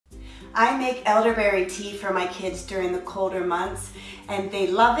I make elderberry tea for my kids during the colder months, and they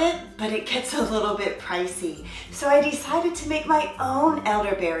love it, but it gets a little bit pricey. So I decided to make my own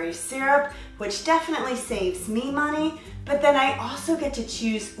elderberry syrup, which definitely saves me money, but then I also get to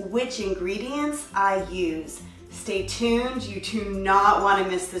choose which ingredients I use. Stay tuned, you do not want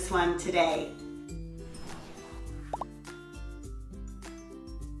to miss this one today.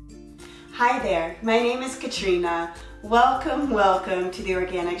 Hi there, my name is Katrina. Welcome to the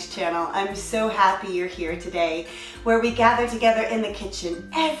Organixx channel. I'm so happy you're here today, where we gather together in the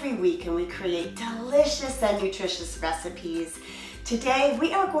kitchen every week and we create delicious and nutritious recipes. Today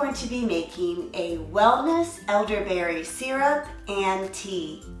we are going to be making a wellness elderberry syrup and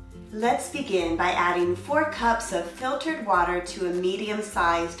tea. Let's begin by adding 4 cups of filtered water to a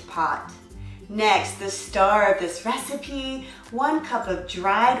medium-sized pot. Next, the star of this recipe, 1 cup of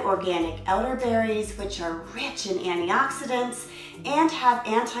dried organic elderberries, which are rich in antioxidants and have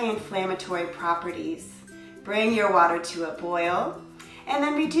anti-inflammatory properties. Bring your water to a boil and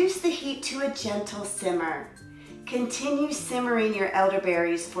then reduce the heat to a gentle simmer. Continue simmering your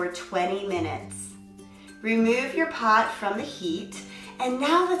elderberries for 20 minutes. Remove your pot from the heat, and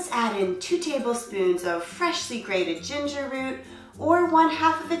now let's add in 2 tablespoons of freshly grated ginger root or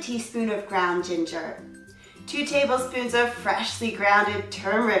 1/2 teaspoon of ground ginger, 2 tablespoons of freshly grounded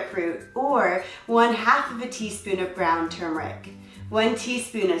turmeric root or 1/2 teaspoon of ground turmeric, 1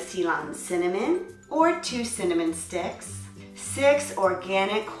 teaspoon of Ceylon cinnamon or 2 cinnamon sticks, 6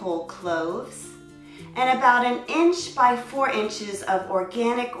 organic whole cloves, and about 1 inch by 4 inches of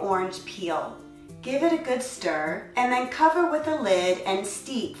organic orange peel. Give it a good stir and then cover with a lid and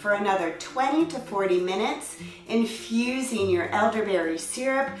steep for another 20 to 40 minutes, infusing your elderberry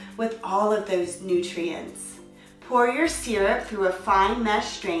syrup with all of those nutrients. Pour your syrup through a fine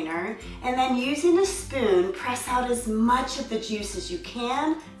mesh strainer and then using a spoon, press out as much of the juice as you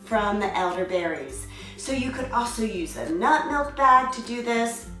can from the elderberries. So you could also use a nut milk bag to do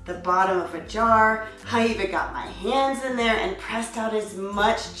this, the bottom of a jar. I even got my hands in there and pressed out as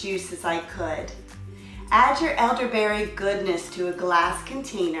much juice as I could. Add your elderberry goodness to a glass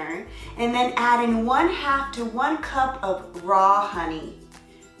container and then add in 1/2 to 1 cup of raw honey.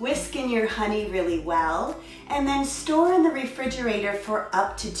 Whisk in your honey really well and then store in the refrigerator for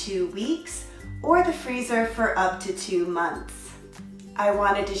up to 2 weeks or the freezer for up to 2 months. I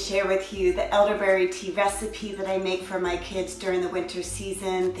wanted to share with you the elderberry tea recipe that I make for my kids during the winter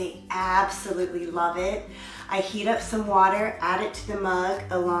season. They absolutely love it. I heat up some water, add it to the mug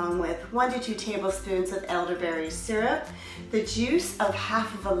along with 1 to 2 tablespoons of elderberry syrup, the juice of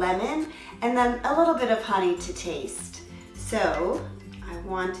 1/2 a lemon, and then a little bit of honey to taste. So I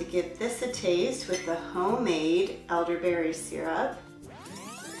want to give this a taste with the homemade elderberry syrup.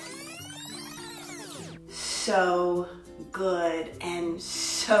 So good and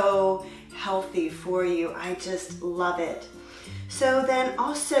so healthy for you. I just love it. So then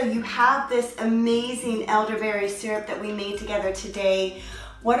also you have this amazing elderberry syrup that we made together today.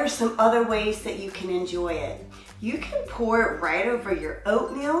 What are some other ways that you can enjoy it? You can pour it right over your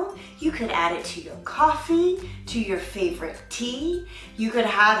oatmeal. You could add it to your coffee, to your favorite tea. You could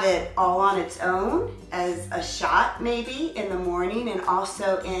have it all on its own as a shot maybe in the morning and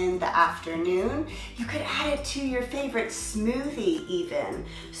also in the afternoon. You could add it to your favorite smoothie even.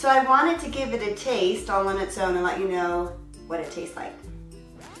 So I wanted to give it a taste all on its own and let you know what it tastes like.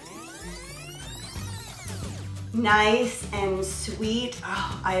 Nice and sweet.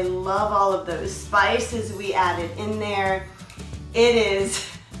 Oh, I love all of those spices we added in there. It is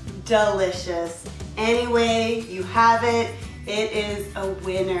delicious. Anyway, you have it. It is a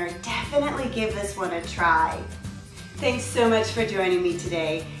winner. Definitely give this one a try. Thanks so much for joining me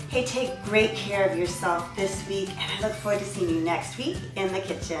today. Hey, take great care of yourself this week, and I look forward to seeing you next week in the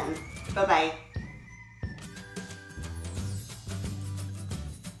kitchen. Bye-bye.